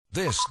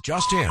This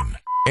just in.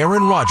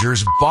 Aaron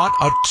Rodgers bought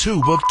a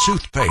tube of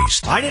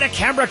toothpaste. I need a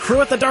camera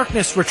crew at the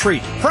Darkness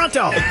Retreat.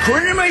 Pronto!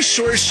 According to my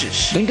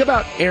sources. Think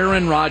about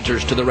Aaron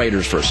Rodgers to the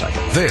Raiders for a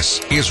second.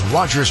 This is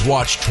Rodgers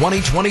Watch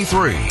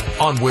 2023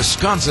 on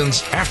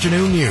Wisconsin's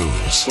Afternoon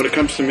News. When it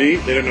comes to me,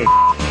 they don't know.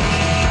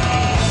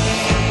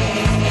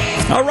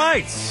 All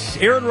right.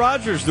 Aaron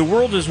Rodgers, the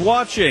world is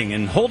watching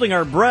and holding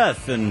our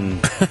breath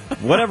and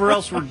whatever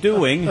else we're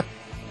doing.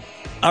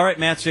 All right,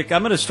 Matzik,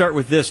 I'm going to start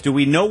with this. Do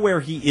we know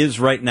where he is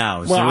right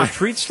now? Is the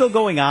retreat still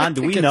going on?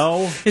 Do we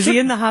know? Is he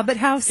in the Hobbit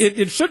house?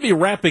 It should be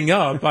wrapping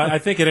up, I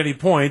think, at any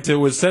point. It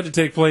was said to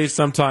take place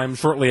sometime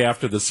shortly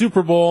after the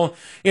Super Bowl.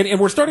 And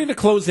we're starting to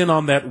close in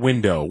on that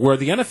window where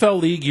the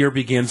NFL league year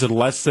begins in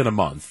less than a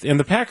month. And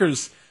the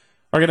Packers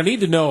are going to need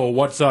to know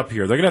what's up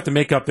here. They're going to have to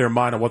make up their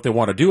mind on what they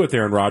want to do with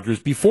Aaron Rodgers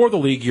before the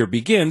league year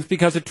begins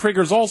because it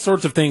triggers all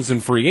sorts of things in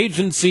free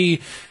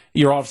agency,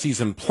 your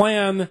offseason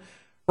plan.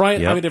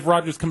 Right? Yep. I mean, if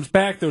Rodgers comes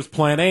back, there's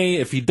plan A.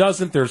 If he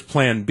doesn't, there's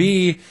plan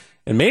B.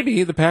 And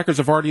maybe the Packers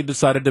have already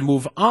decided to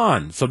move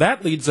on. So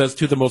that leads us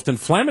to the most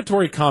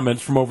inflammatory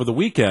comments from over the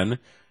weekend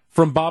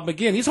from Bob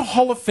McGinn. He's a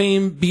Hall of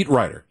Fame beat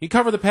writer. He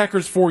covered the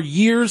Packers for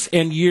years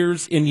and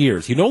years and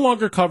years. He no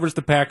longer covers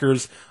the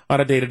Packers on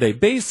a day-to-day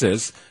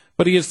basis,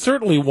 but he is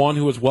certainly one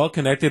who is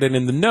well-connected and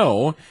in the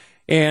know.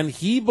 And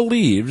he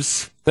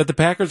believes that the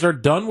Packers are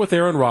done with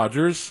Aaron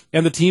Rodgers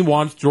and the team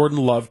wants Jordan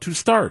Love to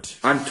start.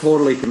 I'm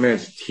totally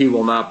convinced he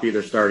will not be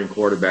their starting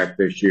quarterback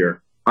this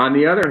year. On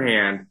the other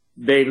hand,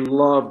 they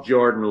love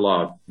Jordan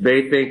Love.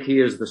 They think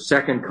he is the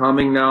second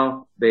coming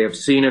now. They have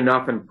seen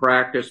enough in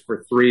practice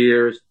for 3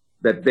 years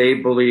that they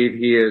believe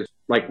he is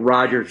like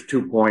Rodgers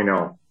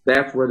 2.0.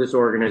 That's where this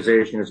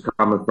organization is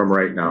coming from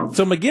right now.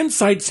 So McGinn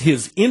cites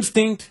his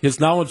instinct,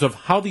 his knowledge of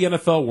how the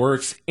NFL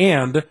works,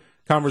 and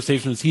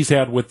conversations he's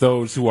had with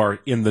those who are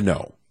in the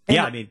know.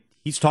 Yeah, I mean,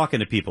 he's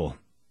talking to people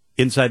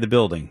inside the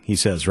building, he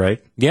says,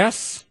 right?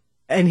 Yes.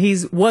 And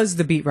was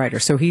the beat writer,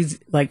 so he's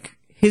like,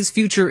 his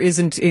future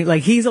isn't,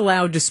 like, he's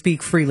allowed to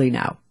speak freely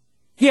now.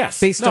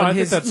 Yes. Based on I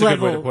his think that's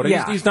level, a good way to put it.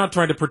 yeah. He's not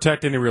trying to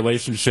protect any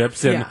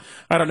relationships, and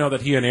I don't know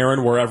that he and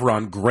Aaron were ever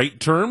on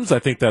great terms. I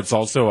think that's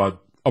also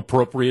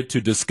appropriate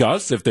to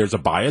discuss if there's a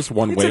bias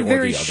one way or the other. It's a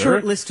very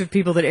short list of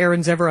people that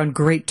Aaron's ever on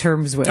great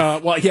terms with.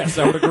 Well, yes,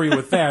 I would agree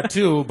with that,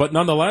 too. But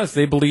nonetheless,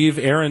 they believe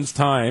Aaron's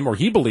time, or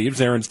he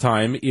believes Aaron's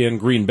time in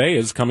Green Bay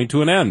is coming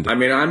to an end. I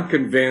mean, I'm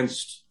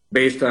convinced,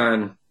 based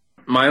on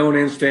my own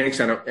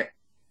instincts and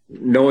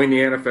knowing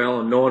the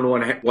NFL and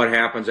knowing what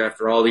happens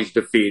after all these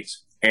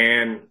defeats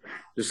and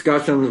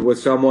discussions with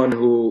someone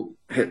who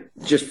had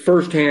just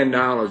firsthand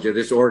knowledge of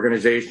this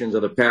organization's,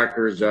 of the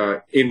Packers'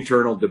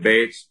 internal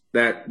debates,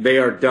 that they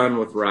are done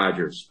with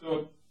Rodgers.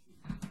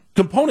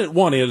 Component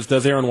one is,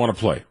 does Aaron want to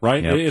play,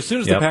 right? Yep. As soon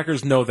as the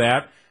Packers know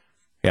that,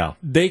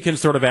 they can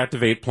sort of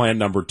activate plan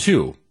number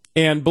two.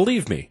 And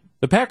believe me,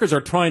 the Packers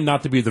are trying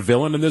not to be the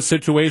villain in this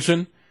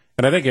situation,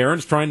 and I think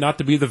Aaron's trying not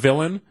to be the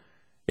villain.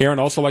 Aaron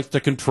also likes to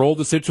control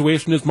the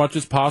situation as much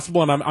as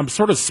possible, and I'm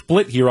sort of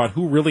split here on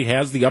who really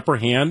has the upper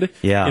hand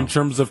in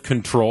terms of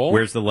control.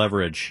 Where's the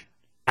leverage?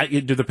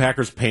 Do the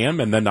Packers pay him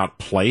and then not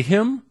play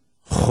him?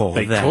 Oh,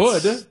 they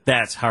could.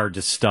 That's hard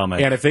to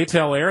stomach. And if they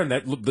tell Aaron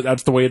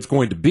that's the way it's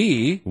going to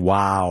be,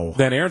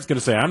 then Aaron's going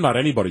to say, I'm not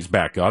anybody's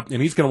backup,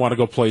 and he's going to want to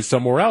go play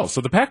somewhere else.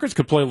 So the Packers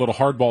could play a little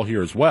hardball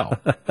here as well.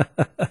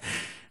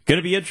 Going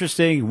to be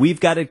interesting.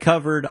 We've got it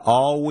covered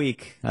all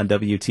week on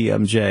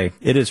WTMJ.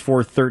 It is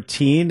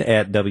 4:13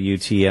 at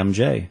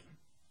WTMJ.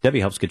 Debbie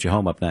helps get you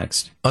home up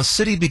next. A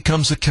city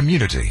becomes a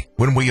community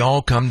when we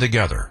all come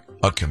together.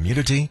 A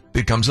community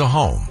becomes a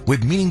home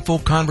with meaningful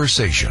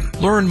conversation.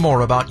 Learn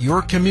more about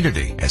your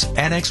community as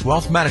Annex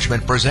Wealth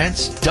Management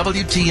presents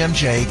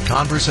WTMJ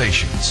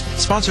Conversations,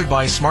 sponsored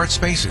by Smart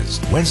Spaces,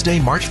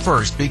 Wednesday, March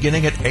 1st,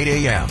 beginning at 8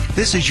 a.m.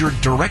 This is your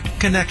direct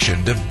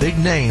connection to big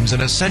names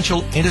and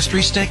essential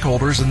industry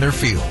stakeholders in their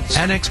fields.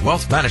 Annex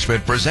Wealth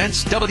Management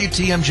presents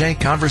WTMJ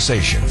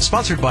Conversations,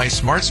 sponsored by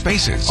Smart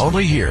Spaces,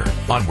 only here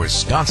on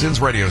Wisconsin's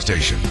radio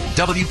station,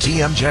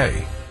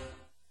 WTMJ.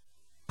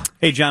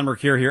 Hey, John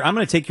Mercure here. I'm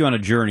going to take you on a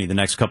journey the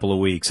next couple of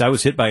weeks. I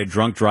was hit by a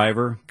drunk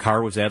driver.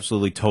 Car was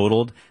absolutely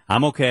totaled.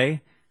 I'm okay,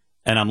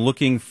 and I'm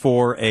looking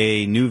for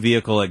a new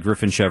vehicle at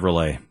Griffin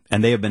Chevrolet,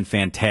 and they have been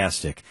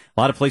fantastic.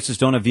 A lot of places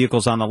don't have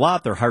vehicles on the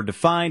lot. They're hard to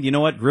find. You know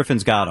what?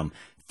 Griffin's got them.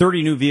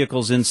 30 new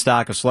vehicles in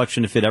stock, a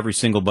selection to fit every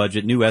single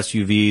budget, new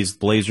SUVs,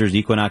 Blazers,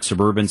 Equinox,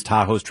 Suburbans,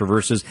 Tahoes,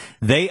 Traverses.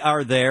 They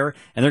are there,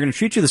 and they're going to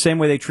treat you the same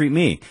way they treat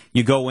me.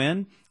 You go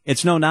in.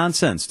 It's no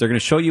nonsense. They're going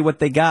to show you what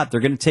they got. They're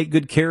going to take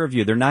good care of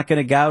you. They're not going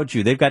to gouge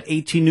you. They've got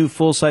 18 new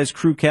full-size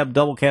crew cab,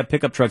 double cab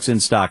pickup trucks in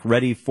stock,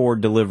 ready for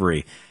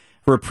delivery.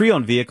 For a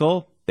pre-owned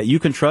vehicle that you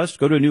can trust,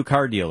 go to a new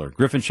car dealer.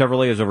 Griffin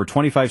Chevrolet has over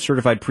 25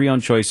 certified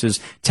pre-owned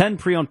choices, 10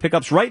 pre-owned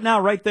pickups right now,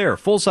 right there,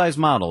 full-size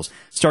models,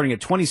 starting at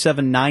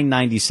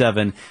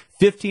 $27,997,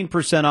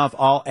 15% off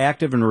all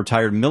active and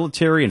retired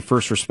military and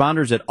first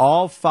responders at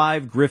all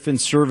 5 Griffin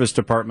Service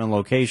Department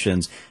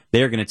locations.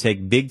 They are going to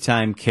take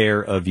big-time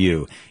care of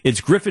you.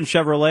 It's Griffin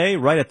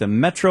Chevrolet right at the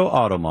Metro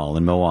Auto Mall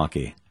in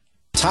Milwaukee.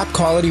 Top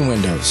quality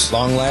windows,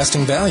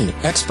 long-lasting value,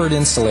 expert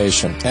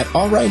installation. At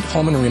All Right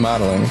Home and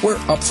Remodeling, we're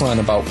upfront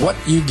about what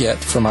you get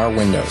from our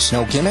windows.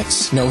 No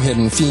gimmicks, no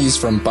hidden fees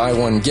from buy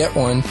one, get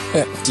one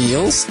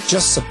deals.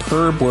 Just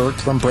superb work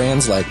from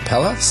brands like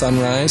Pella,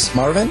 Sunrise,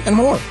 Marvin, and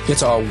more.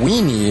 It's all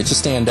we need to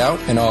stand out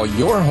and all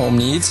your home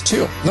needs,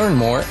 too. Learn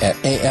more at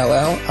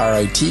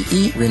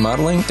ALLRITE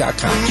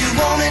remodeling.com. When you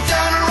want it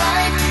done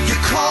right, you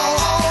call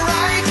All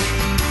Right.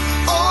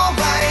 All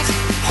Right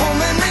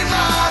Home and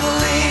Remodeling.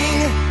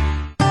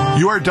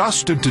 You are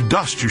dust, and to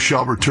dust you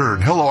shall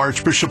return. Hello,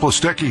 Archbishop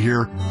Listecki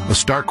here. A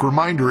stark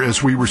reminder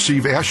as we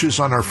receive ashes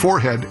on our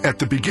forehead at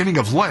the beginning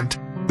of Lent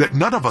that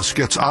none of us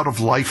gets out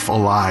of life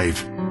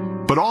alive.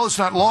 But all is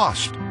not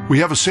lost. We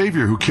have a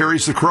Savior who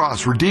carries the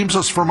cross, redeems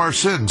us from our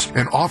sins,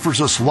 and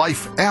offers us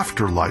life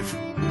after life.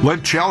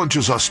 Lent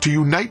challenges us to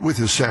unite with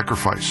his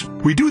sacrifice.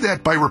 We do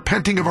that by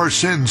repenting of our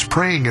sins,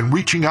 praying, and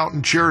reaching out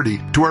in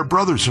charity to our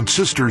brothers and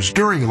sisters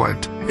during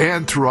Lent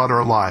and throughout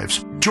our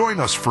lives. Join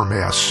us for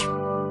Mass.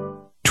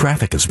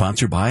 Traffic is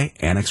sponsored by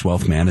Annex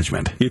Wealth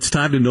Management. It's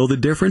time to know the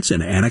difference,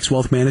 and Annex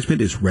Wealth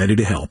Management is ready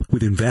to help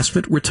with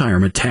investment,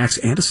 retirement, tax,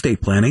 and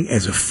estate planning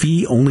as a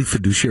fee-only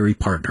fiduciary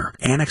partner.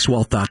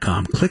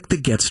 AnnexWealth.com. Click the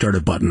Get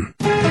Started button.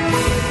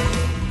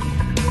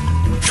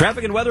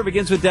 Traffic and weather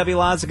begins with Debbie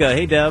Lozica.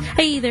 Hey, Deb.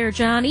 Hey there,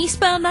 John.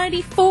 Eastbound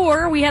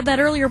 94, we had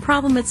that earlier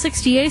problem at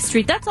 68th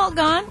Street. That's all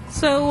gone,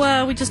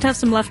 so we just have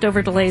some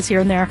leftover delays here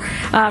and there.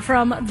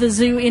 From the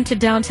zoo into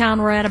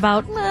downtown, we're at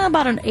about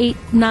an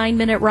 8-9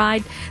 minute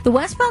ride. The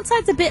westbound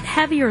side's a bit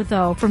heavier,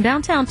 though. From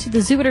downtown to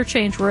the zoo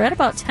interchange, we're at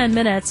about 10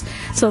 minutes,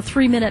 so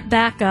 3-minute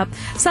backup.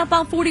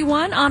 Southbound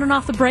 41, on and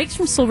off the brakes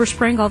from Silver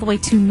Spring all the way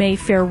to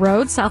Mayfair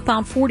Road.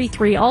 Southbound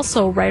 43,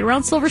 also right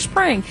around Silver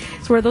Spring.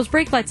 It's where those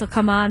brake lights will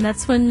come on.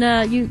 That's when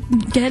you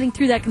heading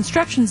through that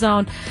construction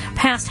zone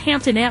past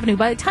Hampton Avenue.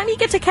 By the time you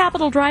get to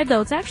Capitol Drive,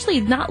 though, it's actually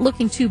not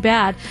looking too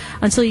bad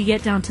until you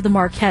get down to the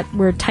Marquette,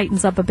 where it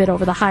tightens up a bit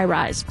over the high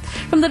rise.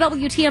 From the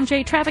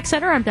WTMJ Traffic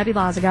Center, I'm Debbie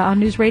Lozica on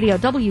News Radio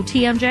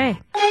WTMJ.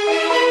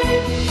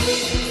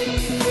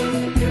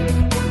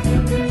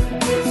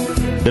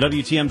 The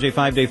WTMJ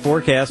 5-day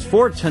forecast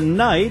for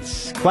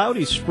tonight,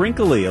 cloudy,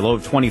 sprinkly, a low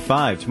of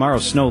 25. Tomorrow,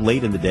 snow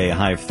late in the day, a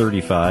high of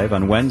 35.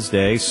 On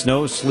Wednesday,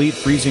 snow, sleet,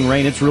 freezing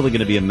rain. It's really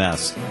going to be a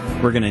mess.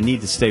 We're going to need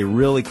to stay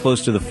really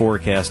close to the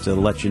forecast to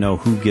let you know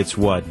who gets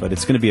what. But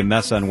it's going to be a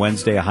mess on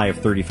Wednesday, a high of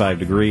 35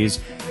 degrees.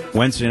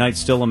 Wednesday night,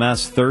 still a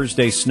mess.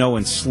 Thursday, snow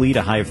and sleet,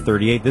 a high of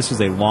 38. This is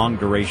a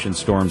long-duration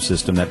storm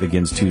system that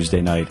begins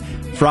Tuesday night.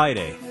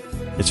 Friday,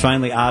 it's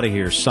finally out of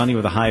here. Sunny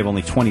with a high of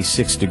only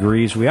 26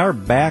 degrees. We are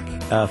back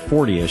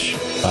 40-ish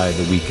by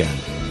the weekend.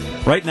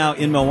 Right now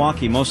in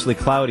Milwaukee, mostly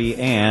cloudy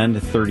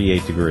and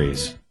 38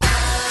 degrees.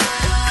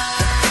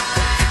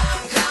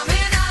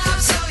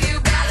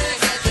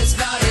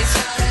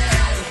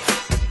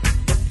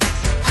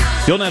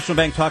 The Old National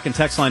Bank talk and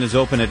text line is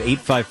open at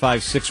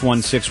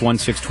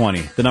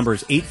 855-616-1620. The number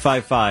is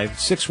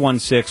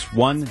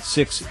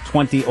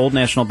 855-616-1620. Old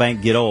National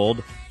Bank, get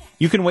old.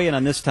 You can weigh in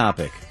on this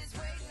topic.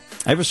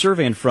 I have a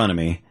survey in front of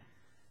me.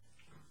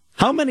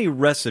 How many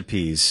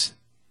recipes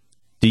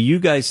do you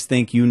guys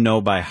think you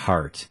know by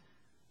heart?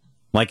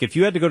 Like if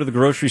you had to go to the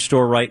grocery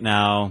store right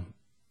now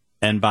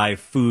and buy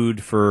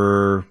food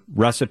for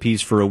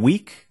recipes for a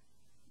week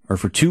or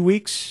for 2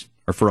 weeks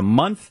or for a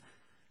month,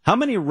 how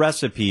many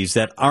recipes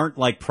that aren't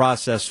like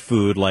processed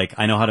food, like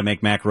I know how to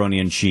make macaroni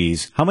and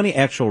cheese, how many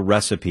actual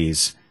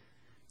recipes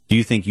do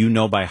you think you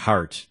know by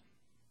heart?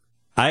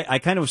 I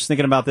kind of was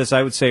thinking about this.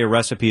 I would say a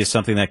recipe is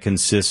something that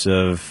consists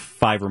of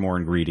 5 or more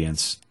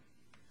ingredients.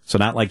 So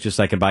not like just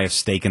I can buy a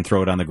steak and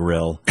throw it on the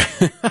grill.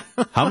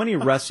 How many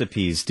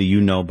recipes do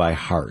you know by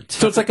heart?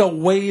 So it's like a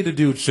way to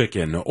do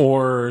chicken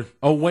or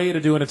a way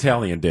to do an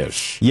Italian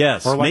dish.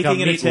 Yes, or like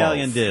making an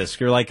Italian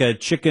dish or like a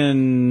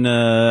chicken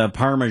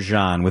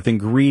parmesan with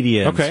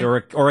ingredients, okay,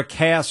 or a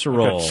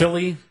casserole. Like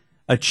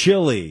a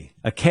chili,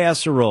 a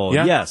casserole.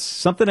 Yeah. Yes,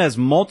 something that has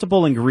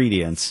multiple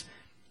ingredients.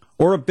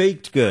 Or a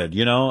baked good,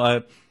 you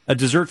know, a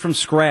dessert from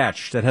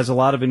scratch that has a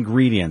lot of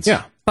ingredients.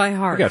 Yeah. By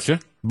heart. I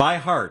gotcha. By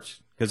heart.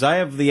 Because I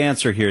have the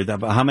answer here,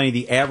 how many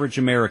the average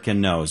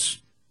American knows.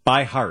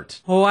 By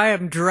heart. Oh, I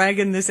am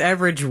dragging this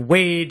average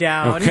way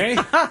down. Okay.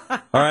 All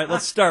right,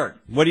 let's start.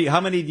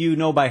 How many do you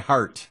know by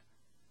heart?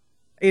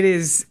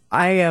 I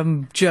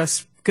am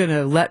just going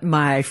to let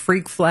my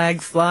freak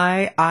flag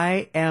fly.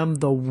 I am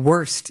the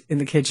worst in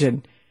the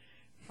kitchen.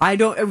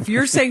 If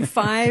you're saying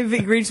 5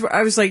 ingredients,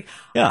 I was like,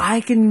 yeah.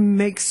 I can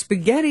make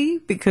spaghetti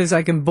because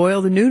I can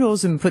boil the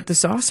noodles and put the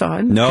sauce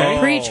on. No. Okay.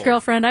 Preach,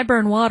 girlfriend. I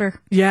burn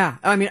water. Yeah.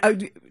 I mean,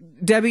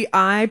 Debbie,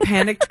 I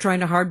panicked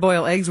trying to hard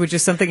boil eggs, which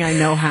is something I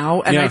know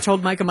how. And I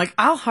told Mike, I'm like,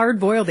 I'll hard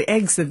boil the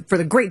eggs for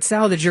the great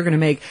salad that you're going to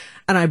make.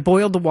 And I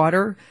boiled the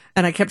water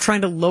and I kept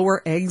trying to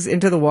lower eggs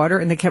into the water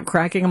and they kept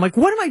cracking. I'm like,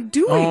 what am I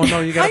doing? Oh, no,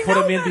 you got to put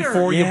them in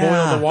before you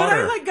boil the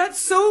water. But I got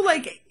so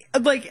like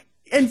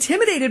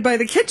intimidated by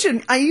the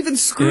kitchen. I even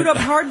screwed up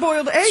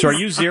hard-boiled eggs. So are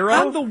you zero?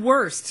 I'm the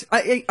worst.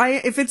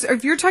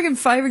 If you're talking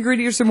 5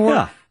 ingredients or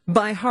more,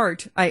 by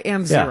heart, I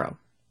am zero.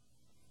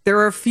 There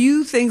are a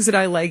few things that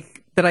I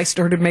like that I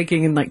started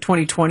making in like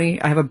 2020.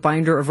 I have a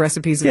binder of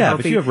recipes. Yeah,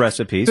 but you have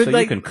recipes, so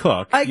you can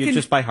cook. You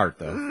just by heart,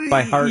 though.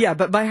 By heart? Yeah,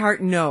 but by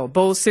heart, no.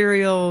 Bowl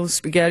cereal,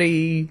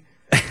 spaghetti,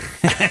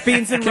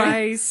 beans and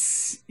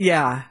rice.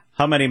 Yeah.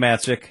 How many,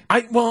 Matzik?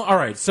 Well, all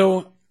right.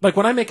 So, like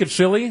when I make a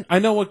chili, I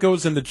know what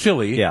goes in the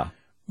chili. Yeah.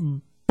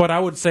 But I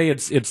would say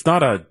it's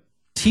not a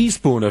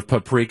teaspoon of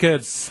paprika.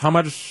 It's how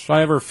much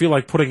I ever feel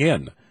like putting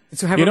in.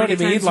 So how many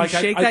times you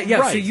shake that? Yeah,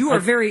 right. so you are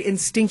very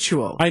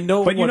instinctual. I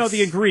know, but you know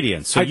the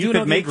ingredients, so you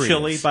could make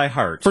chili by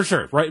heart for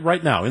sure.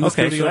 Right now in the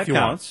studio, so that if you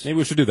counts. want. Maybe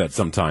we should do that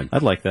sometime.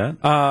 I'd like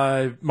that.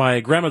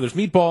 My grandmother's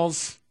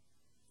meatballs.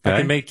 Okay. I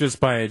can make just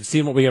by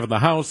seeing what we have in the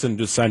house and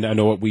just I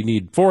know what we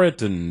need for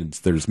it. And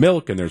there's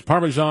milk and there's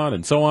Parmesan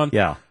and so on.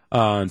 Yeah,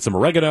 and some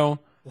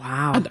oregano.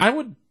 Wow. And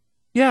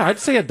I'd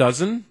say a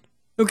dozen.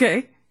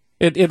 Okay.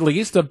 At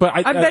least, but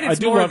I bet it's I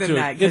do more love than to,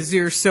 that because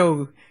you're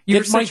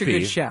such a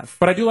good chef.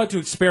 But I do like to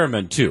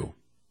experiment too.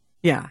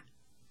 Yeah.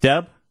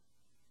 Deb?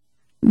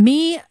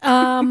 Me,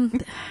 Come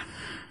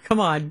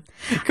on,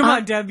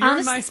 Deb. You're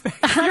on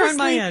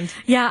my end.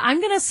 Yeah, I'm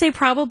going to say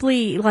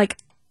probably like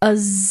a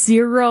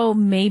 0,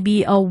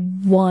 maybe a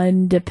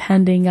 1,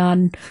 depending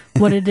on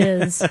what it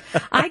is.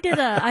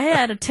 I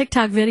had a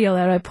TikTok video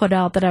that I put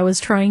out that I was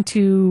trying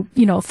to,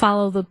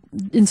 follow the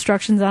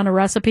instructions on a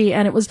recipe,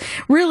 and it was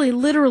really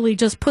literally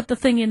just put the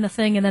thing in the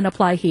thing and then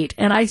apply heat.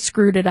 And I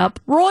screwed it up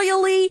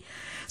royally.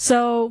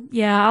 So,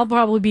 yeah, I'll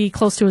probably be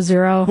close to a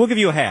 0. We'll give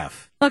you a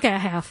half. Okay, a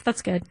half.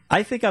 That's good.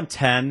 I think I'm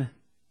 10.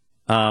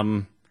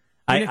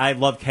 I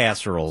love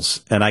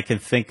casseroles, and I can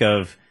think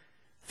of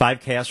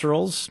 5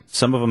 casseroles.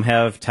 Some of them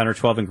have 10 or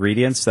 12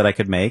 ingredients that I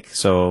could make.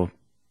 So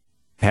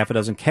half a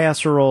dozen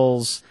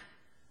casseroles.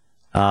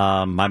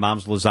 My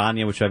mom's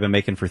lasagna, which I've been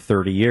making for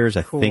 30 years.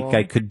 I think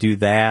I could do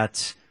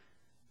that.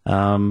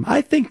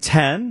 I think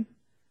 10.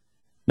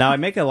 Now, I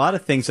make a lot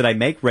of things that I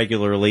make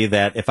regularly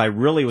that if I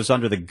really was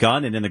under the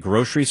gun and in the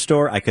grocery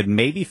store, I could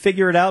maybe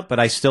figure it out, but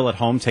I still at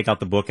home take out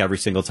the book every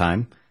single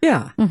time.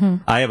 Yeah. Mm-hmm.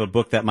 I have a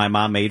book that my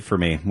mom made for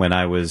me when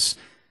I was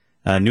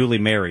newly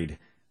married,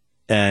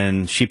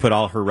 and she put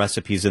all her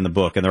recipes in the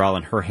book, and they're all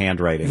in her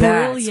handwriting.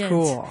 That's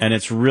cool. And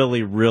it's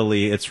really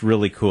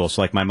cool.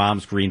 So like my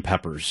mom's green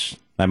peppers,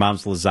 my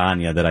mom's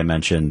lasagna that I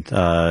mentioned,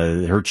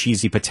 her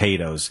cheesy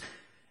potatoes.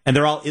 And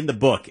they're all in the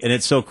book, and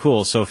it's so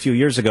cool. So a few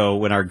years ago,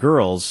 when our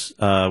girls,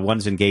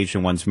 one's engaged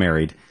and one's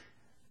married,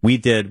 we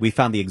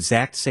found the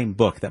exact same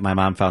book that my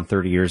mom found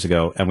 30 years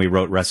ago, and we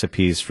wrote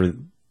recipes for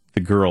the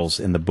girls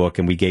in the book,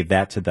 and we gave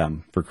that to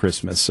them for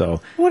Christmas.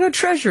 So what a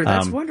treasure.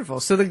 That's wonderful.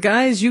 So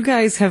you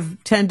guys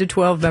have 10 to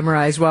 12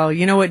 memorized. Well,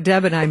 you know what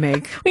Deb and I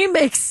make? We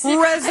make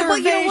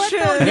reservation.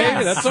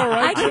 Hey, that's all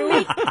right.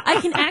 I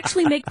can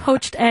actually make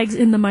poached eggs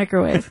in the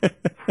microwave.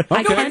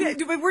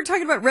 We're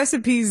talking about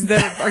recipes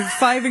that are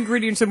 5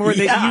 ingredients or more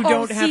that you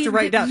don't have to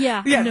write down.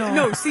 Yeah,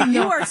 no. See,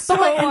 you are so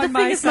on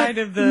my side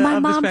of the my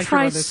mom spectrum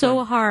tries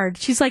so hard.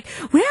 She's like,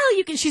 well,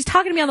 you can. She's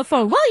talking to me on the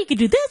phone. Well, you can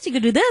do this. You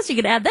can do this. You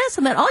can add this,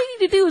 and then all you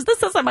need to do is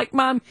this. I'm like,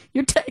 Mom,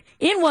 you're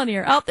in one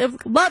ear, out there.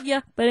 Love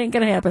you, but it ain't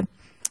gonna happen.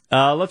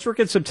 Let's work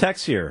in some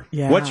text here.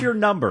 Yeah. What's your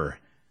number?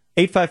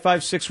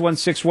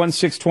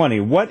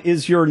 855-616-1620. What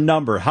is your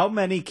number? How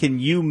many can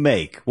you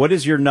make? What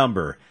is your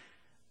number?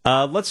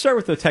 Let's start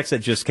with the text that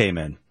just came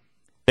in.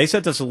 They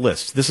sent us a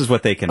list. This is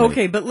what they can make.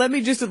 Okay, but let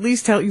me just at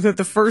least tell you that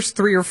the first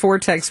 3 or 4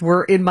 texts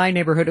were in my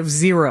neighborhood of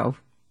 0.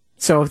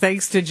 So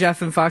thanks to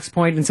Jeff and Fox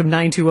Point and some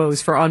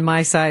 920s for on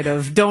my side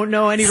of don't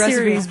know any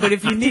recipes, but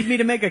if you need me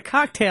to make a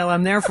cocktail,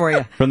 I'm there for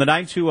you. From the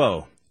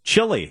 920,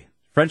 chili,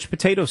 French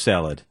potato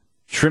salad,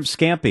 shrimp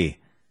scampi,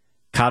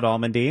 cod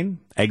almondine,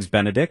 eggs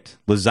benedict,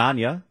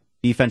 lasagna,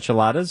 beef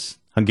enchiladas,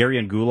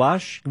 Hungarian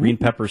goulash, green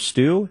pepper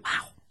stew,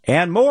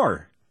 and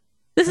more.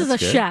 This is a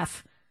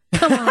chef.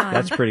 Come on.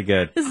 That's pretty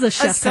good. This is a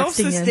chef. A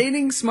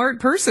self-sustaining,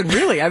 smart person,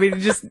 really. I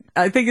mean,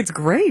 I think it's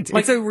great.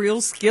 It's a real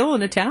skill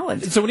and a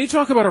talent. So when you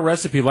talk about a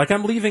recipe, like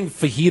I'm leaving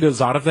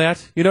fajitas out of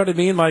that. You know what I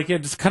mean? Like,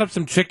 just cut up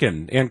some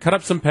chicken and cut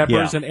up some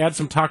peppers and add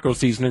some taco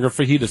seasoning or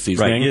fajita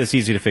seasoning. Right, it's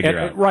easy to figure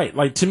out. Right.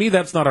 Like, to me,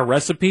 that's not a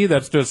recipe.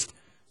 That's just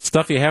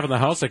stuff you have in the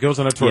house that goes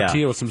on a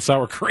tortilla with some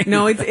sour cream.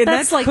 No,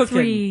 that's like cooking.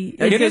 3.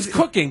 It is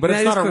cooking, but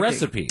it's not a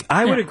recipe.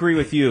 I would agree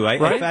with you.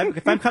 Right?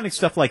 If I'm cutting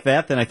stuff like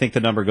that, then I think the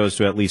number goes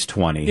to at least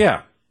 20.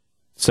 Yeah.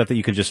 Stuff that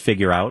you can just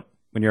figure out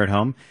when you're at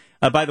home.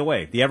 By the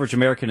way, the average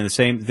American in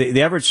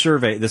the average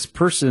survey,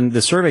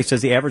 the survey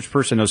says the average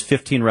person knows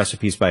 15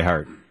 recipes by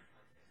heart.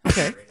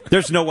 Okay.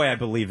 There's no way I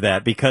believe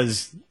that,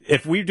 because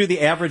if we do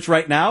the average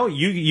right now,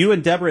 you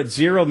and Deborah at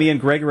 0, me and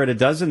Greg are at a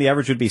dozen, the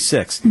average would be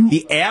 6.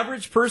 The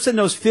average person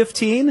knows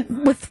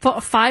 15? With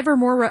 5 or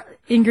more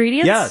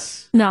ingredients?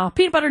 Yes. No.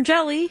 Peanut butter and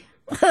jelly.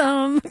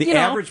 The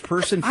average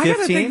person, 15? I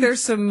gotta think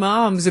there's some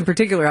moms in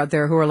particular out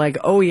there who are like,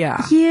 oh,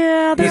 yeah.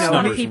 Yeah, there's This a lot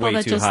of number's people way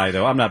that too just... high,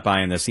 though. I'm not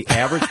buying this. The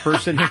average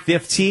person,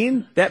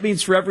 15? That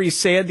means for every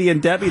Sandy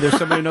and Debbie, there's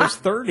somebody who knows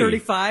 30.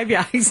 35,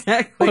 yeah,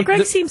 exactly. Well,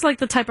 Greg seems like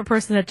the type of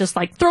person that just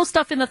like throws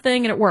stuff in the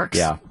thing and it works.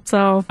 Yeah.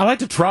 So I like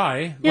to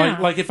try. Yeah.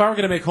 Like if I were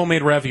going to make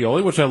homemade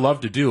ravioli, which I love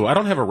to do, I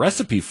don't have a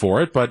recipe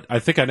for it, but I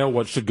think I know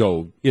what should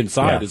go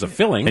inside as a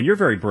filling. And you're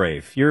very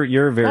brave.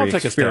 You're very I'll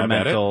take a stab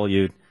at experimental.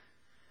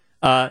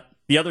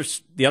 The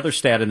other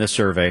stat in this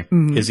survey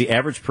is the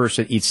average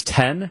person eats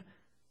 10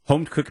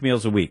 home-cooked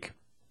meals a week.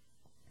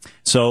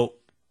 So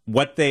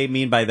what they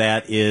mean by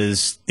that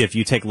is if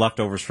you take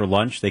leftovers for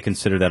lunch, they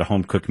consider that a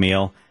home-cooked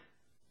meal.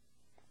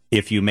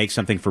 If you make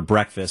something for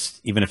breakfast,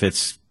 even if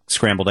it's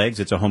scrambled eggs,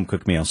 it's a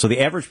home-cooked meal. So the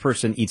average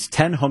person eats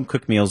 10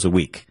 home-cooked meals a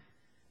week.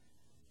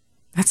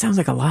 That sounds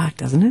like a lot,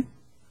 doesn't it?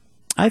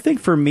 I think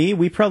for me,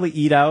 we probably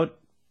eat out.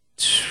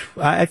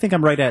 I think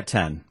I'm right at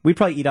 10. We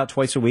probably eat out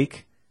twice a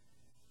week.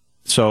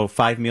 So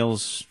 5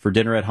 meals for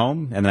dinner at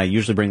home, and then I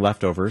usually bring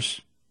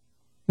leftovers.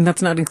 And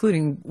that's not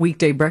including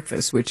weekday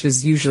breakfast, which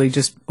is usually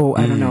just,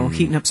 I don't know,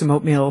 heating up some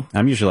oatmeal.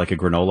 I'm usually like a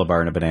granola bar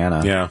and a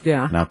banana.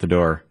 Yeah. And out the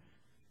door.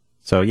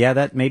 So, yeah,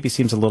 that maybe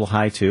seems a little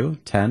high, too.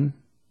 10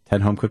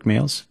 home-cooked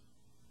meals.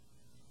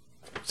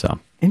 So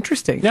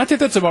interesting. Yeah, I think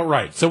that's about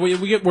right. So we're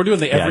doing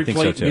the every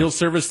plate so meal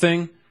service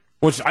thing,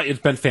 which it's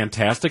been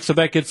fantastic. So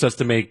that gets us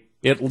to make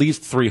at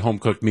least 3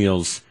 home-cooked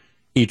meals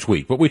each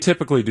week. But we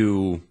typically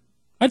do,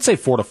 I'd say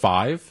 4 to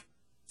 5.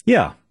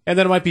 Yeah. And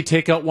then it might be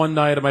takeout one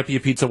night. It might be a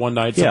pizza one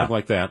night, something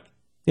like that.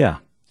 Yeah.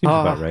 Seems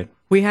about right.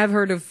 We have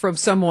heard from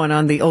someone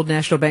on the Old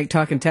National Bank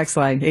talk and text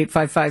line,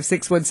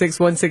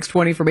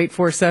 855-616-1620 from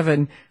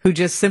 847, who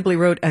just simply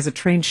wrote, as a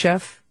trained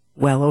chef,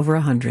 well over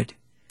 100.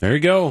 There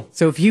you go.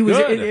 So if you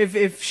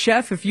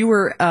if you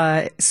were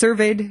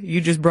surveyed,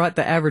 you just brought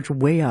the average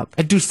way up.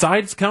 And do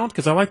sides count?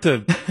 Because I like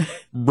to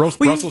roast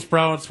Brussels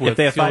sprouts with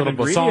they have a 5 little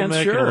balsamic ingredients,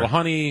 and sure. a little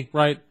honey,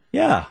 right?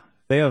 Yeah.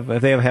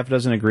 If they have half a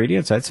dozen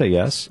ingredients, I'd say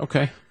yes.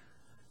 Okay.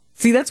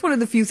 See, that's one of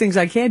the few things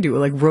I can do,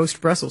 like roast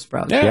Brussels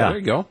sprouts. Yeah, there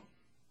you go.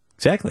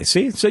 Exactly.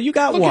 See? So you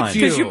got Look one. at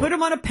you. Because you put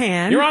them on a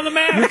pan. You're on the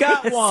map. You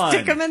got one.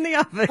 Stick them in the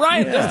oven.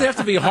 Right. It doesn't have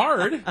to be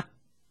hard.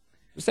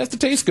 Just has to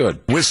taste good.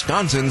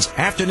 Wisconsin's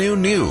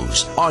afternoon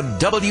news on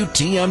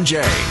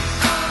WTMJ.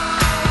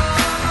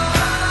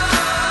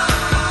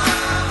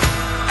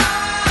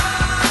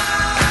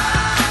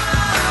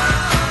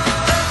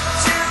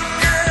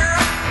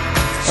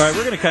 All right,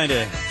 we're going to kind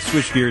of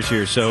switch gears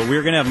here. So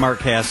we're going to have Mark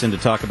Kass in to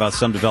talk about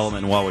some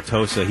development in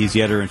Wauwatosa. He's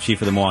the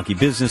editor-in-chief of the Milwaukee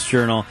Business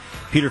Journal.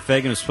 Peter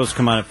Feigin is supposed to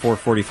come on at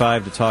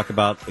 4:45 to talk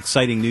about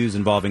exciting news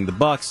involving the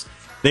Bucks.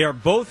 They are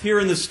both here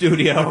in the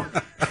studio.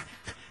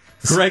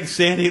 Greg,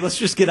 Sandy, let's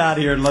just get out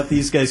of here and let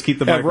these guys keep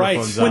the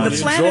microphones on. When the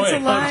planets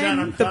John, align,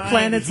 I'm the dying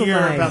planets to hear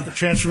align. about the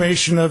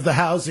transformation of the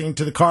housing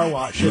to the car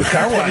wash. The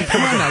car wash?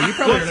 Come on now, you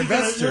probably are an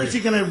investor. Where's he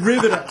going to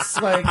rivet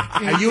us? Like,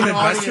 are you an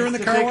investor in the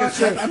car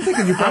wash? I'm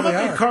thinking you probably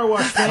I'm a big car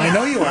wash fan. I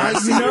know you are.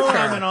 You know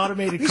I'm an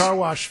automated car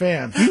wash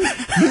fan.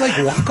 You like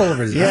walk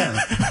over to Yeah.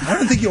 I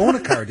don't think you own a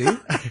car, do you?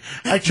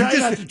 I try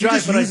not to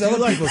drive, but I do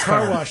like the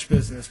car wash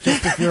business.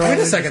 Just if you're Wait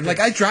a second. Like,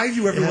 I drive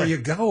you everywhere you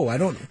go. I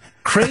don't...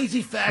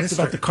 Crazy fact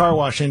about the car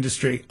wash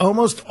industry.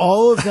 Almost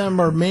all of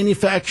them are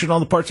manufactured, all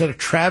the parts out of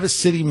Travis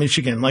City,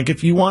 Michigan. Like,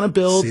 if you want to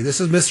build... See,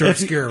 this is Mr.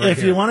 Obscure right If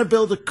here. you want to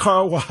build a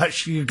car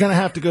wash, you're going to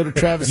have to go to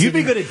Travis City. You'd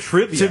be good at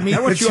trivia. To meet I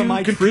want the you on two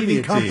my competing trivia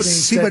team.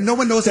 companies. See, but no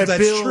one knows if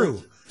that's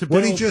true.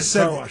 What he just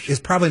said car wash. is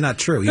probably not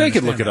true. They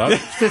can look it up.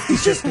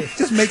 50-50.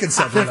 Just making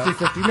something up.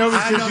 50-50.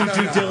 Nobody's going to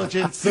do due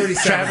diligence.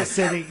 30-70. Travis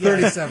City. Yeah.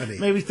 30-70.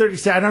 Maybe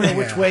 30-70. I don't know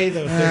which way,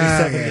 though.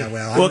 30-70.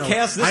 Yeah, well,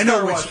 Cass, this I know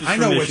car which, wash is I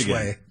know from which Michigan.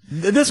 way.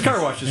 This car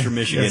wash is from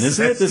Michigan, Yes,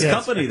 isn't it? This yes.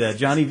 company that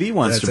Johnny V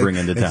wants to bring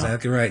into town.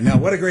 Exactly right. Now,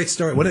 what a great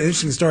story. What an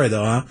interesting story,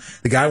 though, huh?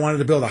 The guy wanted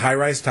to build a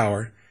high-rise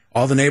tower.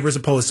 All the neighbors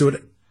opposed to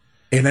it.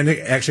 And then it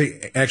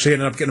actually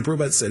ended up getting approved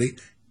by the city.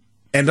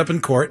 End up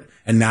in court.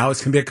 And now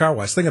it's going to be a car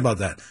wash. Think about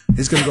that.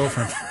 He's going to go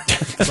from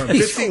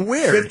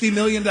 $50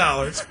 million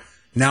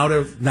now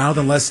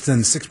to less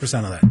than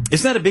 6% of that.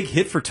 Isn't that a big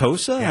hit for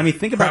Tosa? Yeah. I mean,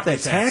 think about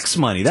Property that tax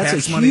money. That's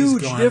Tax a money is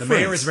huge gone. difference. The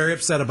mayor is very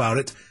upset about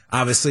it.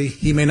 Obviously,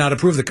 he may not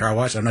approve the car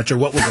wash. I'm not sure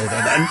what will go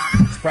there then.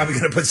 He's probably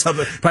going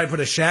to put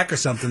a shack or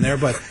something there.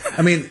 But,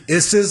 I mean,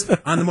 this is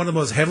on one of the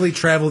most heavily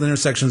traveled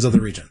intersections of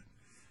the region.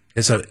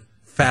 It's a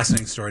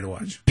fascinating story to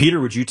watch. Peter,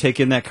 would you take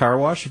in that car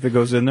wash if it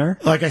goes in there?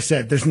 Like I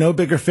said, there's no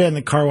bigger fan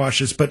than car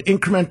washes, but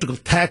incremental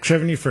tax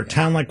revenue for a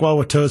town like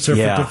Wauwatosa,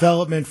 for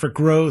development, for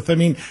growth. I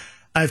mean,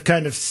 I've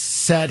kind of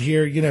sat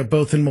here,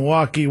 both in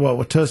Milwaukee,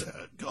 Wauwatosa,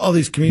 all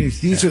these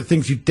communities. These are the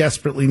things you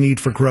desperately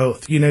need for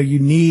growth. You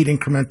need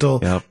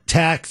incremental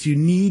tax. You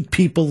need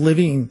people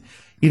living,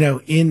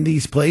 in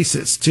these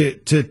places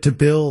to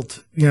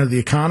build, the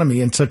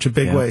economy in such a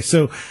big way.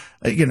 So,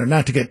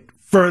 not to get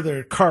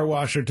further car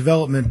wash or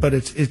development, but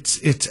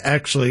it's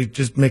actually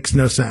just makes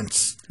no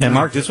sense. And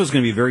Mark, this was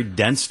going to be very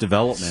dense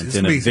development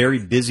in a very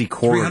busy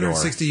corridor.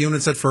 360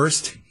 units at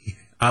first.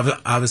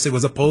 obviously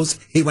was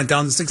opposed. He went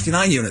down to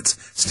 69 units.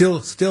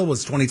 Still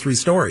was 23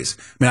 stories.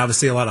 I mean,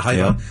 obviously a lot of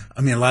hype.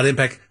 I mean, a lot of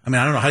impact. I mean,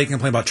 I don't know how you can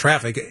complain about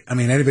traffic. I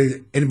mean,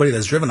 anybody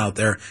that's driven out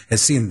there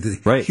has seen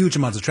the huge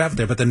amounts of traffic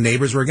there, but the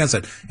neighbors were against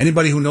it.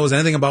 Anybody who knows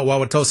anything about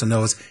Wauwatosa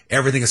knows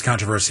everything is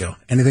controversial.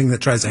 Anything that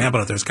tries to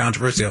happen out there is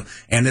controversial.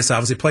 And this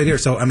obviously played here.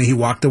 So, I mean, he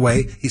walked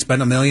away. He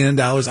spent $1 million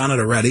on it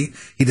already.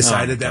 He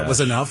decided that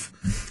was enough.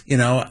 You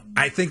know,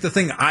 I think the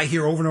thing I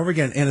hear over and over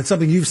again, and it's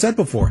something you've said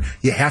before,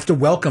 you have to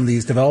welcome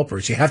these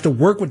developers. You have to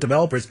work with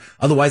developers.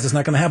 Otherwise, it's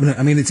not going to happen.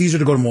 I mean, it's easier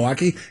to go to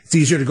Milwaukee. It's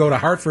easier to go to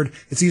Hartford.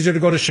 It's easier to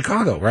go to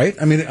Chicago, right?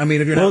 I mean,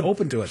 if you're not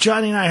open to it.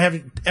 Johnny and I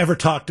haven't ever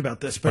talked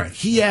about this, but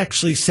he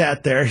actually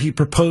sat there. He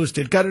proposed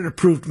it, got it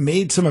approved,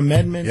 made some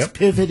amendments,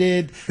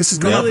 pivoted. This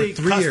is really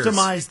for 3 years.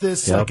 Customized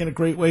this like in a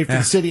great way for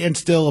the city, and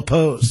still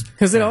opposed.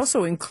 Because it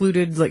also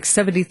included like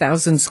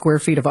 70,000 square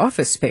feet of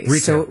office space.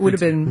 Retail, so it would have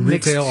been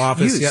retail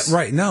office. use. Yeah,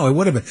 right. No, it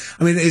would have been.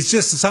 I mean, it's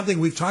just something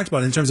we've talked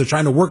about in terms of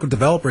trying to work with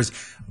developers.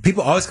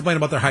 People always complain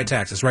about their high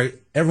taxes, right?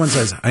 Everyone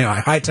says,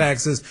 high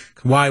taxes.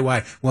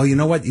 Why? Well, you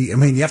know what? I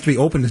mean, you have to be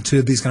open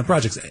to these kind of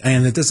projects.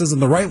 And if this isn't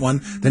the right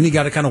one, then you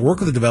got to kind of work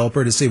with the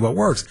developer to see what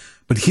works.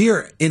 But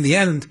here, in the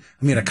end,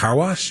 I mean, a car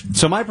wash.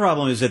 So my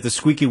problem is that the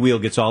squeaky wheel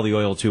gets all the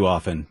oil too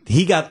often.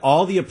 He got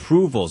all the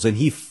approvals, and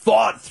he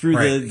fought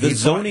through the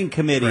zoning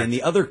committee, and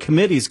the other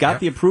committees got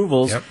the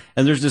approvals,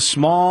 and there's this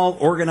small,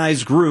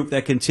 organized group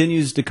that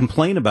continues to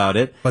complain about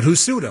it. But who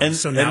sued him?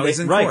 So now he's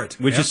in court.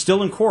 Which is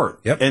still in court.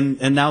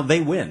 And now they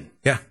win.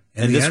 Yeah.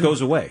 And this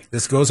goes away.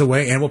 This goes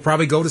away, and will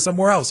probably go to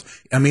somewhere else.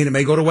 I mean, it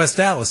may go to West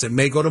Dallas. It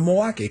may go to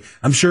Milwaukee.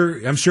 I'm sure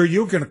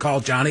you're going to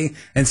call Johnny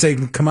and say,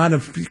 come on to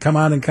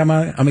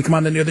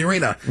near the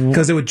arena,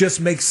 because it would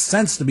just make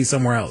sense to be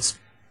somewhere else.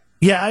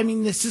 Yeah, I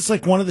mean, this is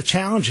like one of the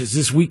challenges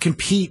is we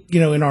compete,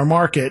 in our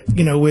market,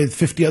 with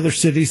 50 other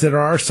cities that are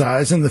our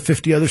size, and the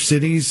 50 other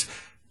cities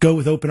go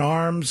with open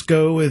arms,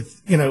 go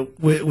with,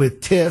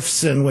 with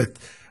TIFs and with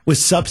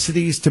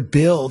subsidies to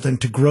build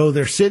and to grow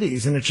their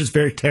cities. And it's just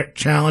very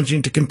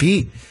challenging to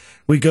compete.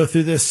 We go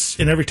through this,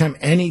 and every time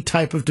any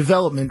type of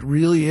development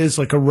really is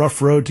like a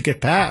rough road to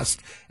get past.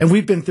 And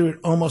we've been through it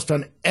almost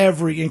on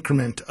every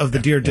increment of the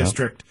Deer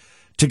District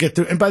to get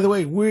through. And by the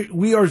way,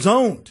 we are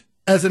zoned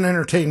as an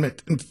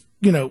entertainment,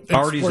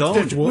 already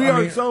zoned. We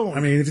are zoned. I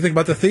mean, if you think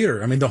about the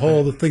theater, I mean, the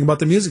whole thing about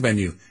the music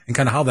venue and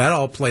kind of how that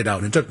all played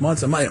out. It took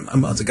months and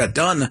months. It got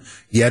done.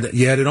 You had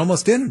it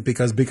almost in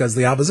because of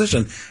the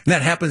opposition. And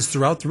that happens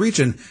throughout the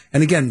region.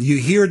 And again, you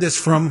hear this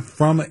from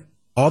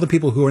all the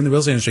people who are in the real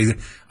estate industry.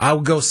 I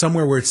will go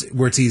somewhere where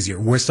it's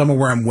easier, somewhere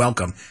where I'm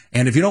welcome.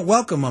 And if you don't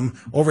welcome them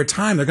over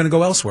time, they're going to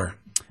go elsewhere.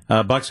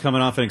 Bucks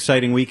coming off an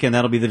exciting weekend.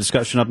 That'll be the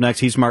discussion up next.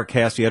 He's Mark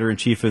Kass, the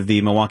editor-in-chief of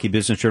the Milwaukee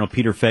Business Journal.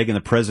 Peter Feigin,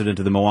 the president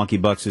of the Milwaukee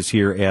Bucks, is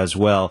here as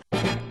well. The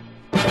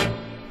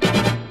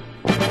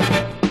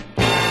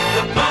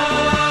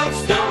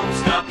Bucks don't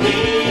stop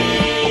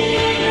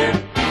here.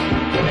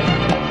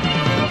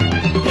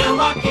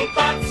 Milwaukee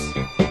Bucks,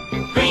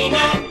 green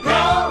and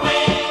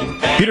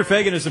growing. Peter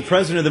Feigin is the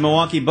president of the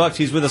Milwaukee Bucks.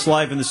 He's with us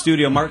live in the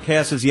studio. Mark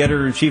Kass is the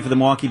editor-in-chief of the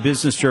Milwaukee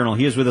Business Journal.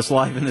 He is with us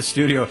live in the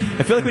studio.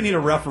 I feel like we need a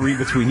referee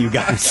between you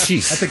guys.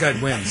 Jeez. I think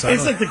I'd win. So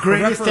it's like the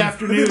greatest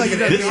afternoon.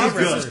 The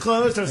office was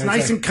closed. I was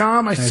nice and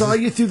calm. I saw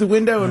you through the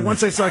window, and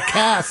once I saw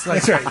Kass,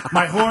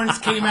 my horns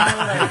came out.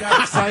 I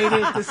got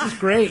excited. This is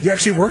great. You're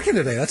actually working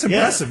today. That's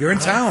impressive. You're in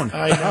town.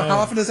 I know. How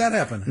often does that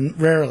happen?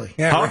 Rarely.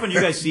 Yeah, how often do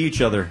you guys see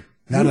each other?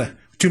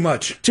 Too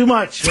much. Too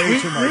much. We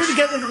were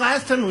together the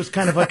last time. It was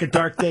kind of like a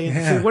dark day.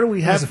 So what do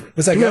we have? It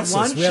was like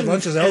Elsa's. We had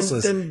lunch as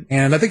Elsa's. And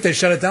I think they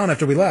shut it down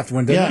after we left.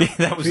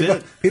 That was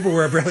it. People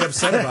were really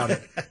upset about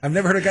it. I've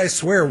never heard a guy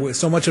swear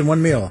so much in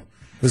one meal.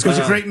 It was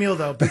a great meal,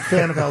 though. Big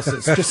fan of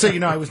Elsa's. Just so you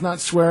know, I was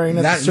not swearing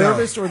at the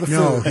service or the food.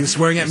 No, he was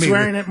swearing at me.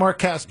 Swearing at Mark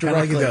Kass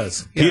directly. Like he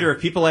does. Yeah. Peter,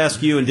 if people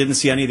ask you and didn't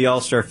see any of the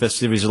All-Star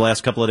festivities the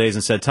last couple of days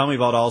and said, tell me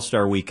about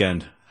All-Star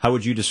Weekend, how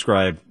would you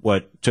describe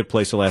what took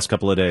place the last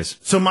couple of days?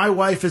 So my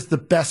wife is the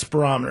best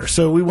barometer.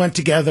 So we went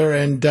together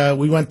and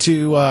we went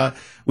to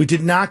we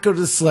did not go to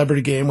the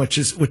celebrity game, which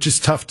is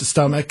tough to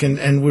stomach,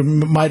 and we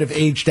might have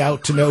aged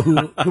out to know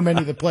who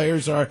many of the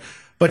players are.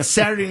 But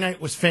Saturday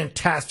night was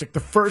fantastic. The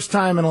first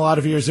time in a lot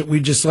of years that we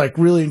just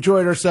really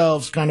enjoyed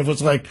ourselves, kind of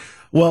was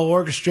well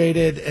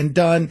orchestrated and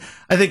done.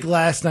 I think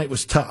last night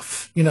was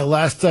tough.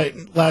 Last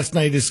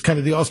night is kind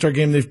of the All-Star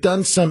game. They've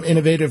done some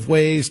innovative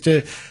ways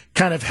to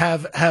kind of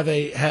have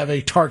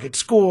a target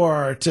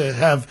score, to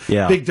have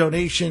big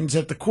donations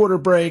at the quarter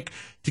break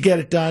to get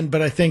it done.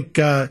 But I think,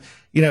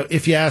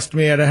 if you asked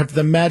me, I'd have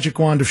the magic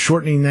wand of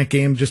shortening that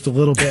game just a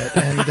little bit.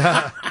 And,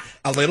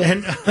 a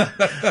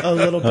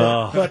little bit.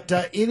 But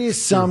it is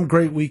some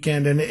great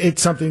weekend, and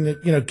it's something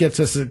that, gets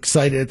us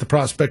excited at the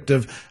prospect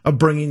of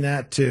bringing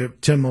that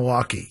to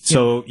Milwaukee.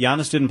 So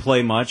Giannis didn't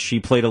play much. He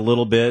played a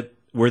little bit.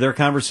 Were there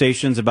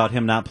conversations about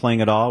him not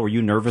playing at all? Were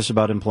you nervous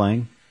about him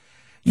playing?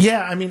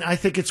 Yeah, I mean, I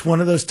think it's one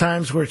of those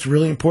times where it's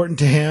really important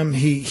to him.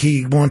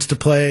 He wants to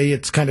play.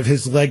 It's kind of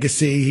his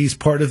legacy. He's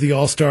part of the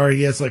All-Star.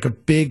 He has a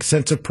big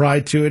sense of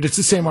pride to it. It's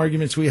the same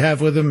arguments we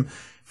have with him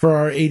for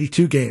our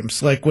 82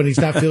 games. Like when he's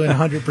not feeling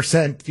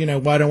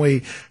 100%, why don't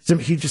we,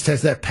 he just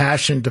has that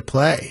passion to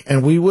play.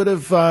 And we would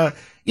have,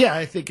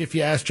 I think if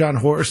you asked John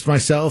Horst,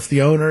 myself,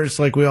 the owners,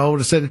 like we all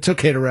would have said, it's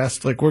okay to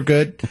rest. Like we're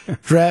good,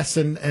 dress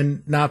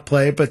and not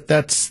play. But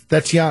that's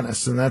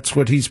Giannis, and that's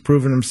what he's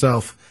proven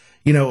himself,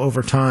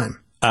 over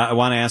time. I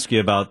want to ask you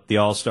about the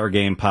All-Star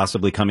game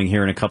possibly coming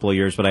here in a couple of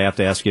years, but I have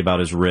to ask you about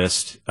his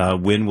wrist.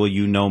 When will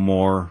you know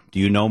more? Do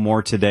you know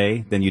more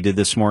today than you did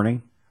this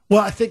morning? Well,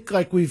 I think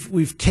like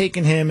we've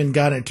taken him and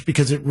got it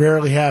because it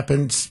rarely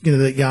happens,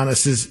 that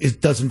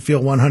Giannis doesn't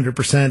feel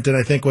 100%. And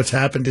I think what's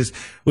happened is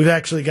we've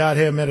actually got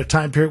him at a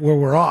time period where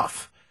we're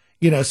off,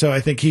 so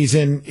I think he's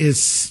in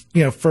his,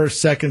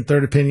 first, second,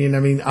 third opinion. I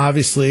mean,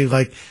 obviously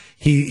like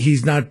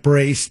he's not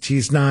braced.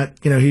 He's not,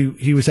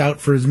 he was out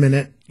for his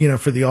minute,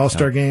 for the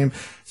All-Star game.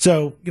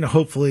 So,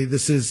 hopefully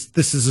this is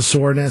a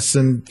soreness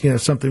and,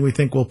 something we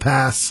think will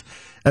pass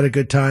at a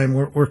good time.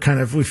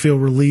 We feel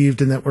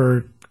relieved in that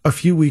we're a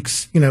few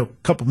weeks, a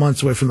couple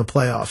months away from the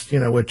playoffs,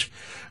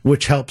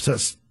 which helps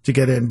us to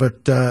get in,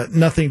 but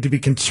nothing to be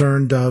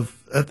concerned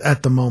of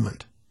at the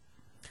moment.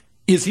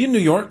 Is he in New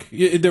York?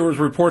 There was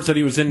reports that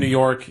he was in New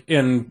York,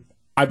 and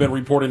I've been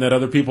reporting that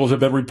other people have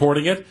been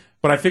reporting it,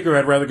 but I figure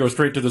I'd rather go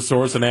straight to the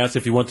source and ask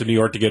if he went to New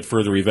York to get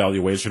further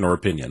evaluation or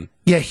opinion.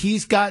 Yeah,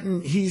 he's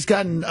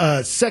gotten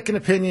a second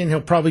opinion.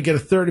 He'll probably get a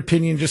third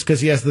opinion just because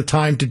he has the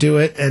time to do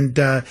it,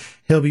 and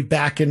he'll be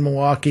back in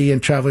Milwaukee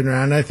and traveling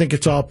around. And I think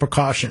it's all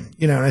precaution,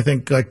 and I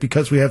think like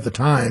because we have the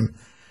time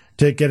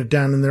to get it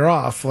down and they're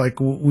off, like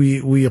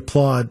we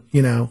applaud,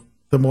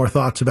 the more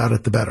thoughts about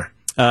it, the better.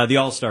 The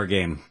All-Star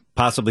game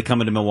possibly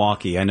coming to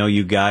Milwaukee. I know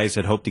you guys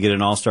had hoped to get an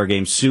All-Star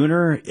game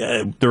sooner.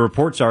 The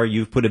reports are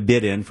you've put a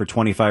bid in for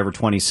 25 or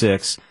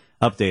 26.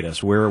 Update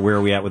us. Where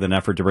are we at with an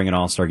effort to bring an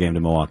All-Star game to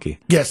Milwaukee?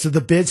 Yeah, so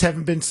the bids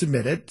haven't been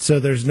submitted, so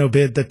there's no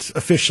bid that's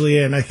officially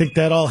in. I think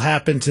that all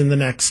happens in the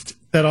next.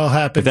 That all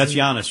happens. If that's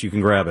Giannis, you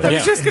can grab it. I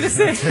was just going to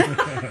say.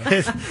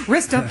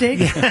 Wrist update.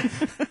 Yeah.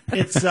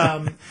 It's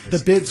the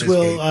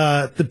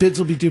bids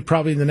will be due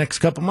probably in the next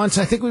couple months.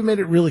 I think we made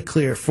it really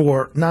clear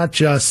for not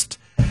just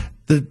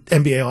the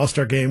NBA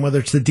All-Star game, whether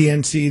it's the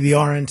DNC, the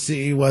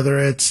RNC, whether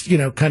it's,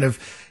 kind of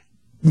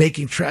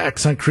making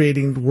tracks on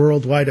creating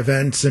worldwide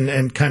events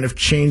and kind of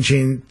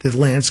changing the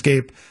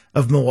landscape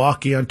of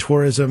Milwaukee on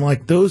tourism.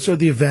 Like those are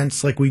the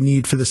events like we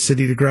need for the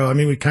city to grow. I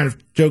mean, we kind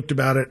of joked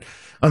about it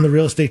on the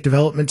real estate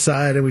development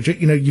side, and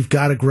you've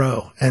got to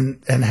grow,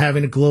 and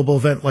having a global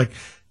event like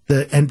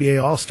the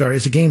NBA All-Star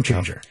is a game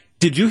changer.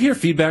 Did you hear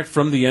feedback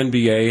from the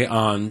NBA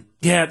on,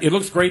 it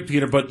looks great,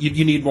 Peter, but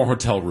you need more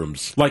hotel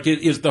rooms? Like,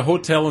 is the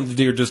hotel in the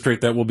Deer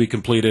District that will be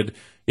completed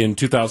in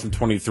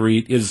 2023,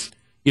 is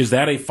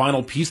that a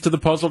final piece to the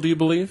puzzle, do you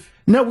believe?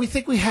 No, we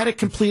think we had it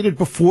completed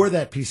before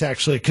that piece,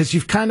 actually, because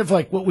you've kind of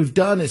like what we've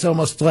done is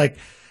almost like,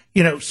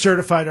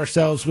 certified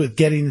ourselves with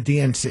getting the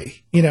DNC,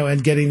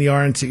 and getting the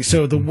RNC.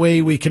 So the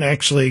way we can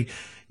actually,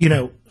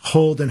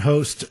 hold and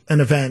host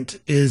an event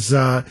is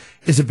a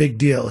big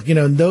deal.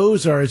 And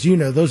those are, as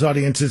those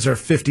audiences are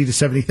 50 to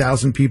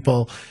 70,000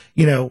 people,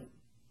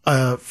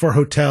 for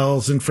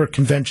hotels and for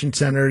convention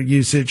center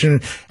usage.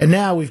 And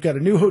now we've got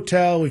a new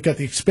hotel. We've got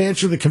the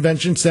expansion of the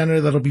convention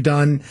center that'll be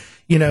done,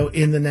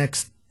 in the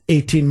next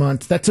 18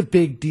 months. That's a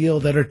big deal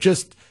that are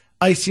just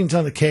icings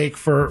on the cake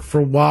for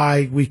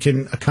why we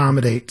can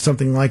accommodate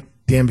something like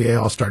the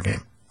NBA All-Star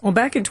game. Well,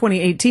 back in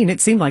 2018,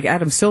 it seemed like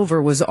Adam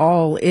Silver was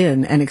all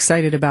in and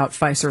excited about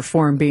Fiserv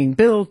Forum being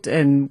built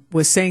and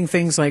was saying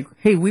things like,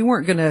 hey, we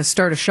weren't going to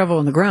start a shovel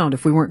in the ground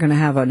if we weren't going to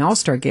have an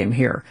All-Star game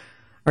here.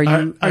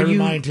 I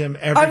remind him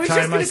every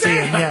time I see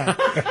him. Yeah,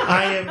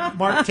 I am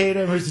Mark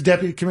Tatum, who's the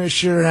deputy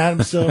commissioner, and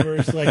Adam Silver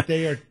is like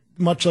they are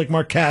much like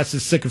Mark Kass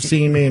is sick of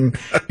seeing me and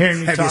hearing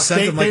me Have talk. You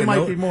sent them they a might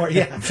note? Be more.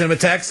 Yeah, send him a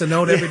text, a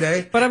note every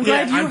day. But I'm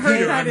glad you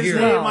heard that as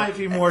well. They might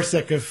be more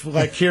sick of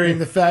like hearing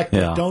the fact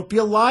that don't be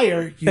a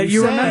liar.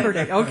 You remembered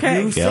it.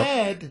 Okay, you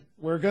said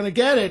we're going to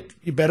get it.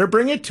 You better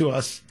bring it to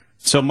us.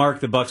 So, Mark,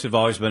 the Bucks have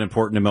always been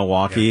important to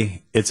Milwaukee. Yeah.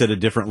 It's at a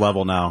different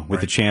level now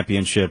with the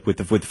championship, with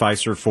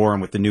Fiserv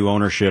Forum, with the new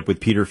ownership, with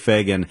Peter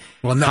Feigin.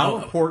 Well, no. How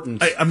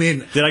important? I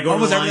mean, did I go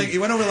almost over the line? Everything?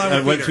 You went over the line with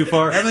I went Peter. too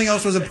far. Everything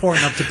else was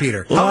important up to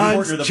Peter.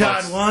 Once,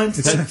 John,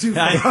 once. Too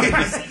far.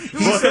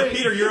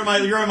 Peter, you're on my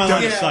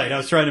line of sight. I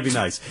was trying to be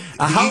nice.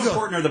 How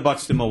important are the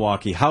Bucks to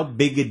Milwaukee? How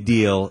big a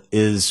deal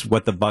is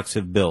what the Bucks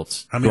have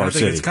built? I mean, I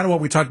think it's kind of what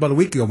we talked about a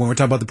week ago when we were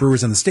talking about the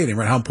Brewers and the stadium,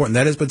 right? How important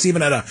that is, but it's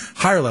even at a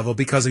higher level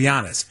because of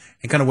Giannis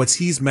and kind of what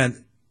he's meant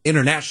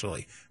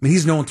internationally. I mean,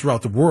 he's known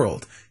throughout the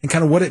world, and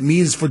kind of what it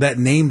means for that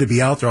name to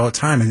be out there all the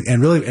time,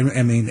 and really,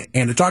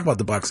 and to talk about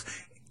the Bucks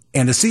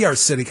and to see our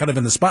city kind of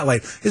in the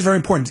spotlight is very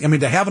important. I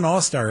mean, to have an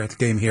All-Star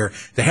game here,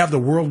 to have the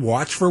world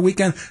watch for a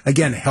weekend,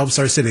 again, helps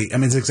our city. I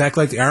mean, it's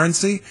exactly like the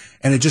RNC,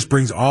 and it just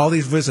brings all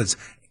these visits.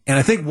 And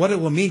I think what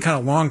it will mean kind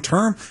of long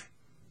term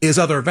is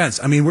other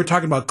events. I mean, we're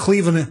talking about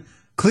Cleveland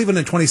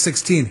in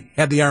 2016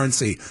 had the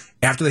RNC.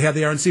 After they had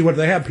the RNC, what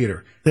did they have,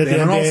 Peter? The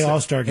NBA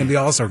All-Star game. The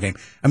All-Star game.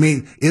 I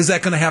mean, is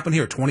that going to happen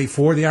here?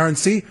 24, the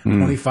RNC,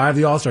 25,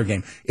 the All-Star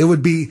game. It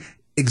would be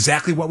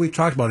exactly what we've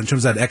talked about in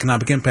terms of that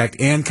economic impact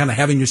and kind of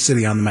having your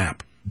city on the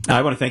map.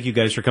 I want to thank you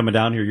guys for coming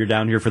down here. You're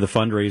down here for the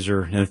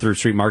fundraiser in the 3rd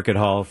Street Market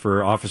Hall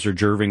for Officer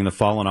Jerving and the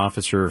Fallen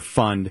Officer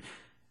Fund.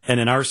 And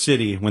in our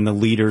city, when the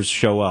leaders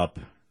show up,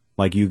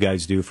 like you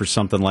guys do, for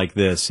something like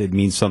this, it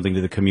means something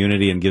to the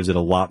community and gives it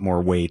a lot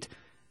more weight.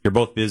 You're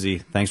both busy.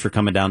 Thanks for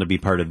coming down to be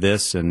part of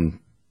this, and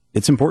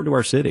it's important to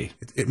our city.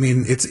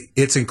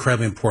 It's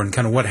incredibly important.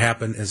 Kind of what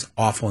happened is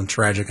awful and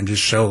tragic and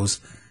just shows,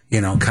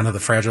 kind of the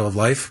fragile of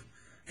life.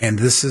 And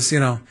this is,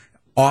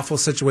 awful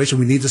situation.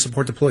 We need to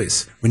support the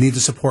police. We need to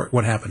support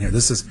what happened here.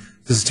 This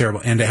is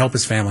terrible. And to help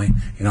his family.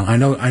 I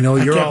know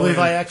you're all. I can't believe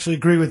I actually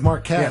agree with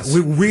Mark Kass.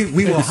 Yeah, we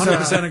will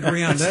 100%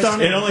 agree on this. It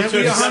only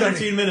took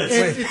 17 minutes.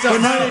 It's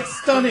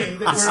stunning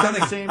that we're on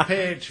the same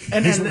page.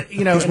 And he's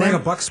wearing a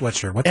Buck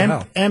sweatshirt. What the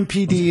hell?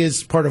 MPD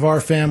is part of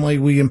our family.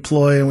 We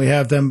employ and we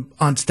have them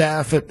on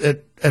staff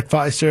at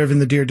Fiserv in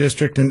the Deer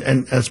District. And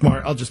as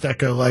Mark, I'll just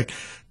echo,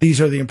 these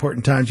are the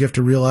important times. You have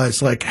to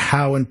realize,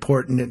 how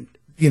important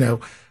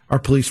our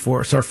police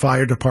force, our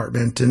fire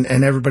department, and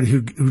everybody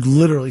who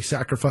literally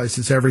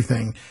sacrifices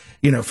everything,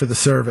 for the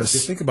service.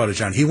 Just think about it,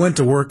 John. He went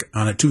to work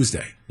on a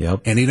Tuesday.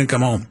 Yep. And he didn't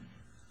come home.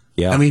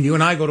 Yeah. I mean, you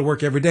and I go to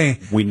work every day.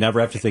 We never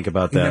have to think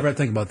about that. We never have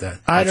to think about that.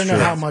 I don't know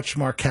how much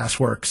Mark Kass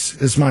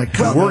works, is my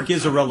comment. Work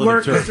is a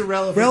relative term. Work is a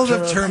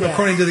relative term,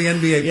 according to the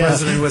NBA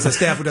president who has a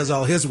staff who does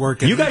all his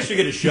work. You guys should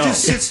get a show. You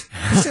sit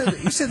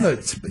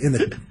in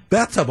the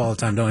bathtub all the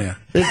time, don't you?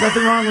 There's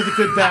nothing wrong with a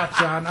good bath,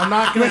 John. I'm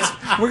not going to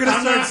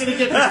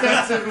get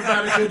defensive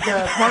about a good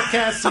bath. Mark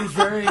Kass seems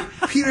very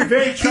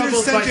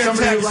troubled by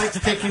somebody who likes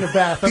taking a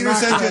bath. Peter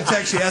sent you a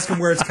text. You ask him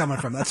where it's coming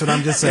from. That's what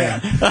I'm just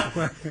saying.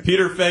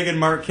 Peter Feigin,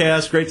 Mark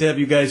Kass, great to have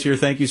you guys here.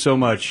 Thank you so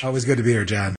much. Always good to be here, John.